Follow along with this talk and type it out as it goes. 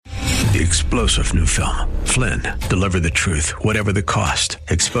The explosive new film, Flynn, deliver the truth, whatever the cost,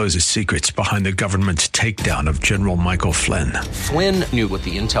 exposes secrets behind the government's takedown of General Michael Flynn. Flynn knew what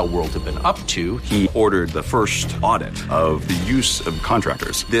the intel world had been up to. He ordered the first audit of the use of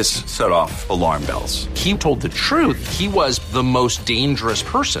contractors. This set off alarm bells. He told the truth. He was the most dangerous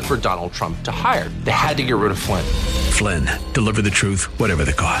person for Donald Trump to hire. They had to get rid of Flynn. Flynn, deliver the truth, whatever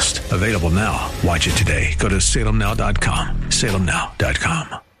the cost. Available now. Watch it today. Go to salemnow.com.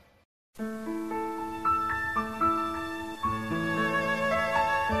 salemnow.com.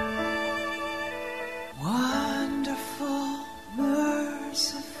 Wonderful,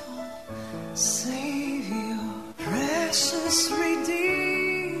 merciful Savior, precious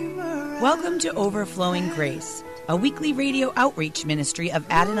Redeemer. Welcome to Overflowing Grace, a weekly radio outreach ministry of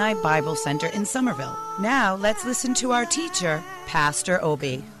Adonai Bible Center in Somerville. Now let's listen to our teacher, Pastor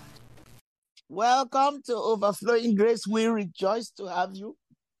Obi. Welcome to Overflowing Grace. We rejoice to have you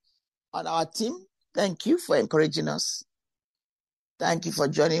on our team. Thank you for encouraging us. Thank you for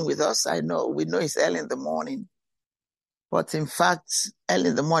joining with us. We know it's early in the morning, but in fact, early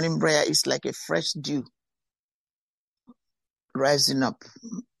in the morning prayer is like a fresh dew rising up.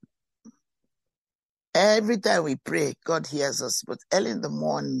 Every time we pray, God hears us, but early in the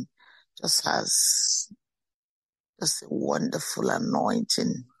morning just has a wonderful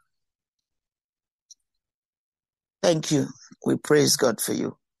anointing. Thank you. We praise God for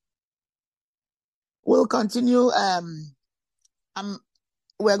you. We'll continue.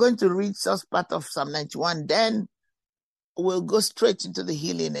 We're going to read just part of Psalm 91. Then we'll go straight into the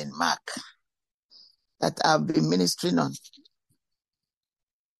healing in Mark that I've been ministering on.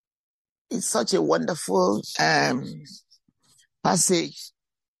 It's such a wonderful passage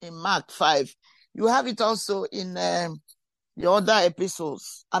in Mark 5. You have it also in the other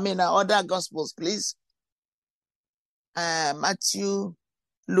other Gospels, please. Matthew,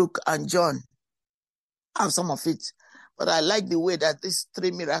 Luke, and John have some of it. But I like the way that these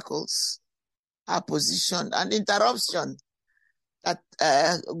three miracles are positioned. An interruption that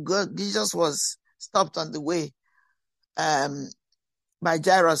Jesus was stopped on the way by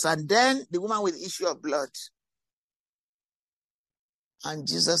Jairus. And then the woman with the issue of blood. And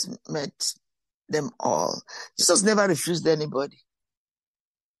Jesus met them all. Jesus never refused anybody.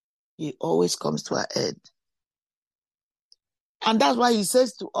 He always comes to our aid. And that's why he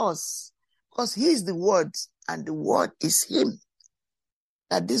says to us, because he is the word, and the word is him,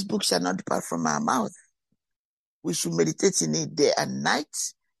 that this book shall not depart from our mouth. We should meditate in it day and night,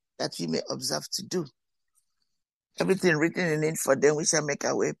 that we may observe to do. Everything written in it for them, we shall make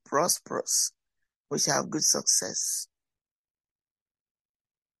our way prosperous. We shall have good success.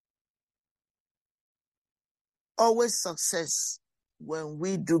 Always success when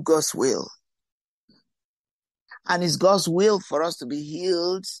we do God's will. And it's God's will for us to be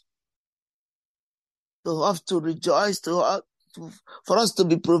healed, to have to rejoice, for us to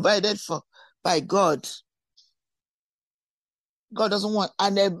be provided for by God. God doesn't want,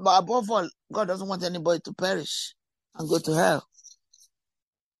 and above all, God doesn't want anybody to perish and go to hell.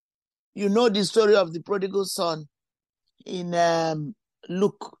 You know the story of the prodigal son in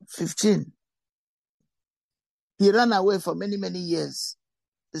Luke 15. He ran away for many, many years,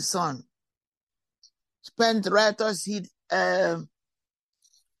 the son. Spent riotous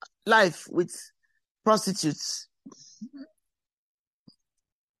life with prostitutes.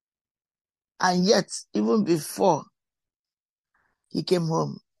 And yet, even before he came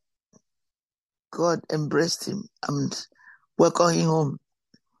home, God embraced him and welcomed him home.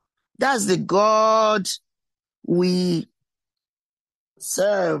 That's the God we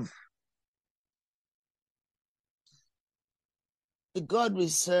serve. The God we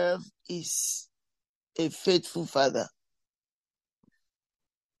serve is a faithful Father.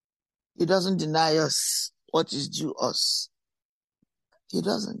 He doesn't deny us what is due us. He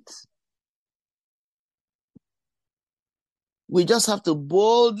doesn't. We just have to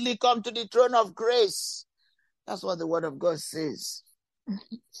boldly come to the throne of grace. That's what the word of God says.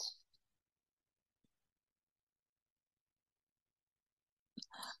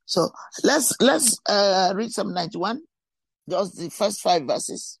 So let's read Psalm 91, just the first 5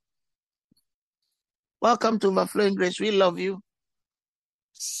 verses. Welcome to Overflowing Grace. We love you.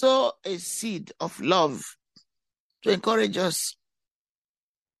 Sow a seed of love to encourage us.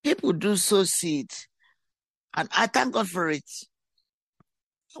 People do sow seed, and I thank God for it.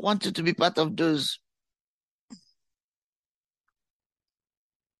 I want you to be part of those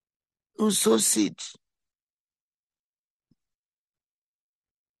who sow seed.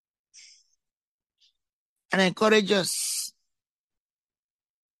 And encourage us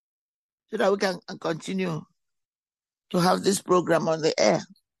so that we can continue to have this program on the air.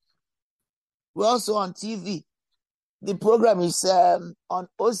 We're also on TV. The program is on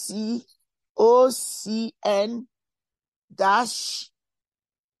OCN dash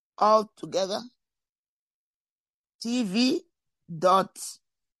all together TV.com.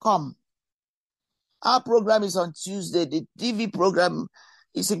 Our program is on Tuesday. The TV program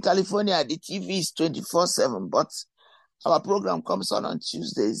is in California. The TV is 24/7, but our program comes on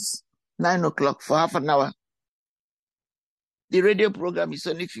Tuesdays, 9 o'clock for half an hour. The radio program is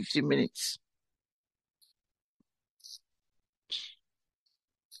only 50 minutes.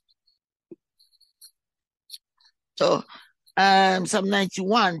 So, Psalm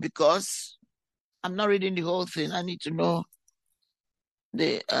 91, because I'm not reading the whole thing. I need to know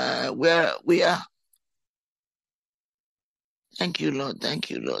where we are. Thank you, Lord. Thank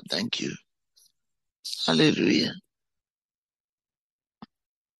you, Lord. Thank you. Hallelujah.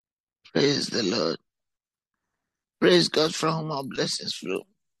 Praise the Lord. Praise God from whom our blessings flow.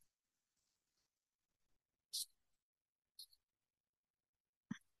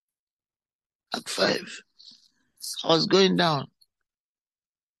 Act 5. I was going down.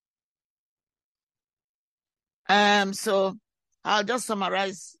 So I'll just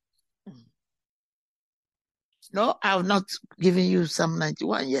summarize. No, I have not given you Psalm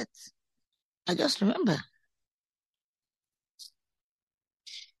 91 yet. I just remember.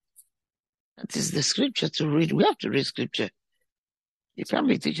 That is the scripture to read. We have to read scripture. You can't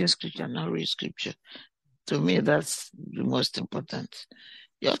be teaching scripture and not read scripture. To me, that's the most important.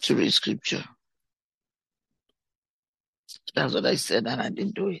 You have to read scripture. That's what I said, and I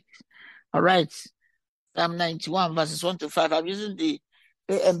didn't do it. All right. Psalm 91, verses 1 to 5. I'm using the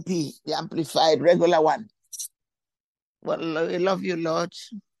AMP, the amplified regular one. Well, I love you, Lord.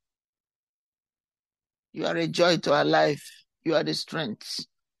 You are a joy to our life. You are the strength.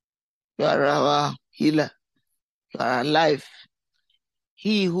 You are our healer. You are our life.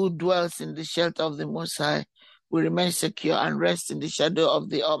 He who dwells in the shelter of the Most High will remain secure and rest in the shadow of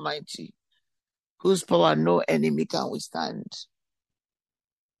the Almighty, whose power no enemy can withstand.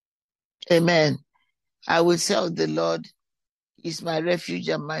 Amen. I will say of the Lord, He is my refuge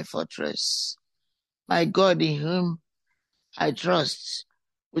and my fortress, my God in whom I trust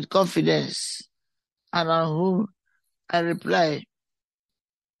with confidence, and on whom I rely.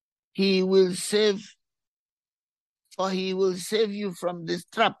 He will save you from the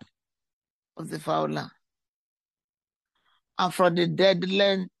trap of the fowler and from the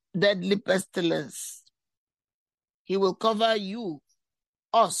deadly pestilence. He will cover you,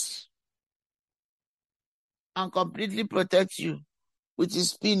 us, and completely protect you with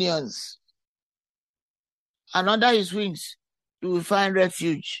his pinions. And under his wings, you will find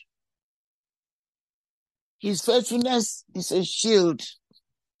refuge. His faithfulness is a shield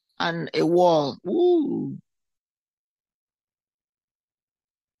and a wall. Ooh.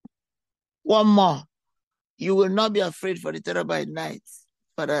 One more. You will not be afraid for the terror by night,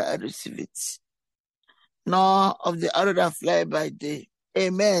 Father, I receive it. Nor of the arrow that fly by day.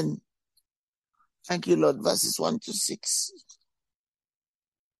 Amen. Thank you, Lord. Verses 1 to 6.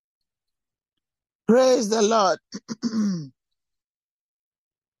 Praise the Lord.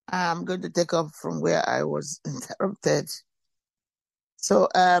 I'm going to take up from where I was interrupted. So,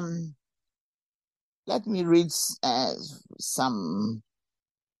 let me read Psalm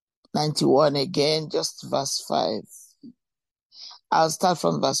 91 again, just verse 5. I'll start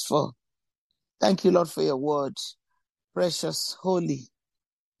from verse 4. Thank you, Lord, for your word, precious, holy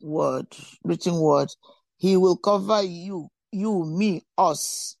word, written word. He will cover you, me,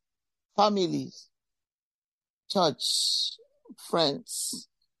 us, families, church, friends,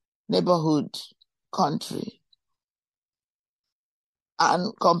 neighborhood, country,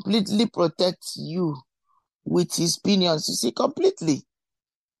 and completely protect you with his pinions. You see, completely.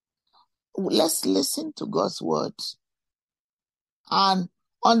 Let's listen to God's word. And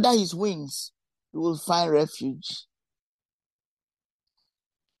under his wings, you will find refuge.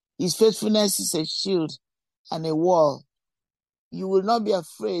 His faithfulness is a shield and a wall. You will not be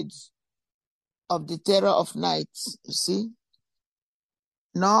afraid of the terror of night, you see,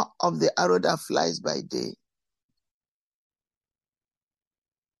 nor of the arrow that flies by day,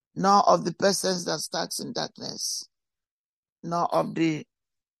 nor of the pestilence that stalks in darkness, nor of the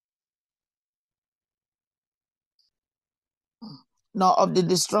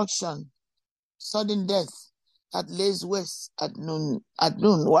destruction, sudden death that lays waste at noon.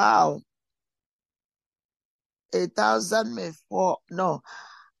 Wow. 1,000 may fall. No.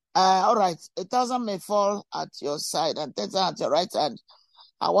 All right. 1,000 may fall at your side and 10,000 at your right hand.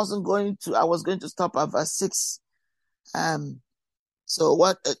 I was going to stop at verse 6. So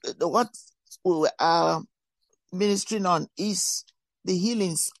what we are ministering on is the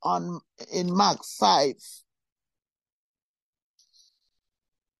healings in Mark 5.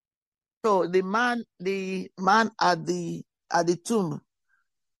 So the man at the tomb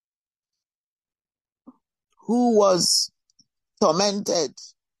who was tormented,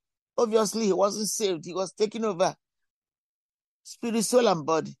 obviously he wasn't saved. He was taken over spirit, soul, and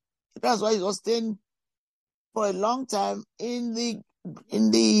body. That's why he was staying for a long time in the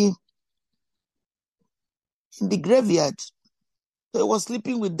graveyard. So he was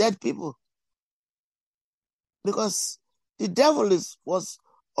sleeping with dead people because the devil was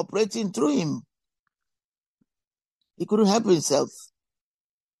operating through him. He couldn't help himself.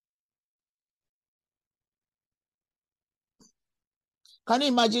 Can you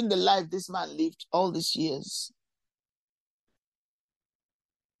imagine the life this man lived all these years?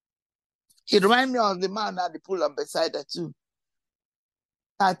 It reminds me of the man at the pool of Bethesda too.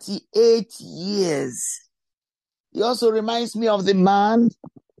 38 years. He also reminds me of the woman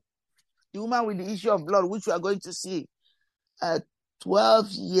with the issue of blood, which we are going to see.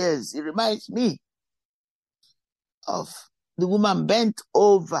 12 years. It reminds me of the woman bent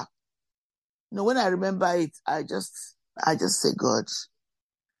over. When I remember it, I just say, God,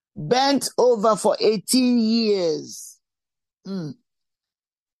 bent over for 18 years. And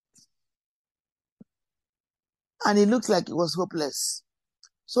it looks like it was hopeless.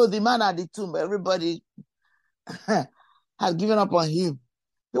 So the man at the tomb, everybody had given up on him.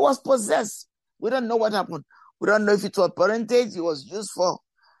 He was possessed. We don't know what happened. We don't know if it was parentage, it was used for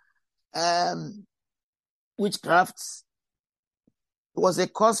witchcrafts. It was a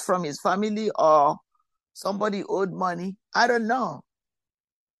curse from his family or somebody owed money. I don't know.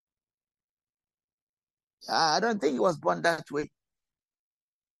 I don't think he was born that way.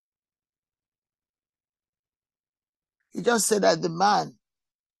 He just said that the man,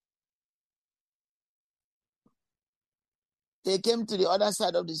 they came to the other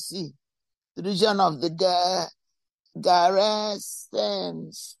side of the sea, the region of the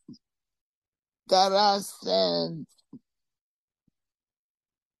Gerasenes.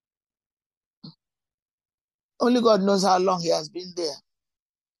 Only God knows how long he has been there.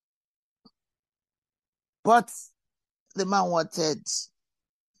 But the man wanted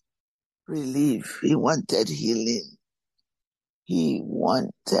relief. He wanted healing. He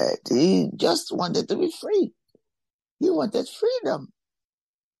just wanted to be free. He wanted freedom.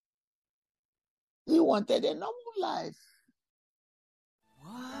 He wanted a normal life.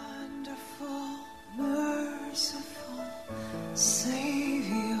 Wonderful, merciful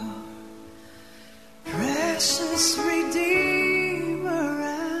Savior, precious Redeemer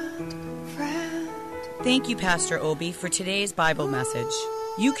and friend. Thank you, Pastor Obi, for today's Bible message.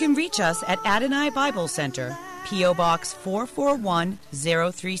 You can reach us at Adonai Bible Center, P.O. Box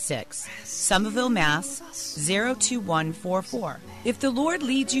 441036, Somerville, Mass. 02144. If the Lord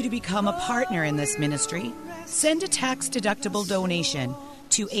leads you to become a partner in this ministry, send a tax-deductible donation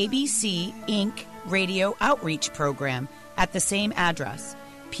to ABC Inc. Radio Outreach Program at the same address,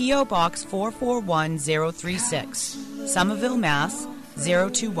 P.O. Box 441036, Somerville, Mass.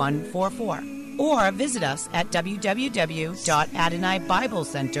 02144. Or visit us at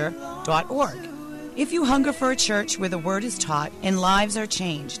www.AdonaiBibleCenter.org. If you hunger for a church where the Word is taught and lives are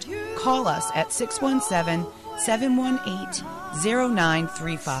changed, call us at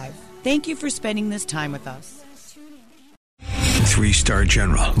 617-718-0935. Thank you for spending this time with us. 3-star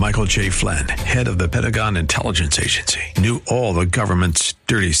General Michael J. Flynn, head of the Pentagon Intelligence Agency, knew all the government's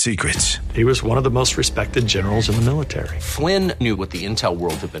dirty secrets. He was one of the most respected generals in the military. Flynn knew what the intel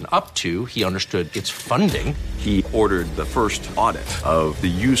world had been up to. He understood its funding. He ordered the first audit of the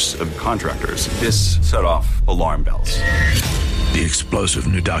use of contractors. This set off alarm bells. The explosive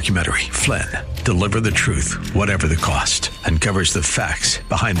new documentary, Flynn, Deliver the Truth, Whatever the Cost, uncovers the facts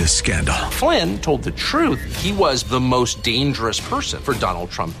behind this scandal. Flynn told the truth. He was the most dangerous person for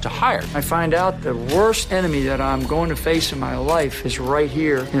Donald Trump to hire. I find out the worst enemy that I'm going to face in my life is right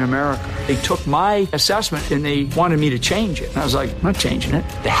here in America. They took my assessment and they wanted me to change it. And I was like, I'm not changing it.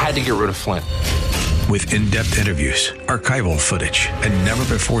 They had to get rid of Flynn. With in-depth interviews, archival footage, and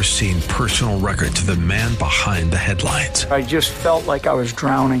never-before-seen personal records of the man behind the headlines. I just felt like I was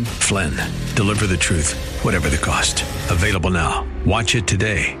drowning. Flynn, Deliver the Truth, Whatever the Cost. Available now. Watch it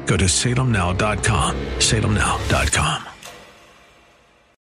today. Go to salemnow.com. salemnow.com.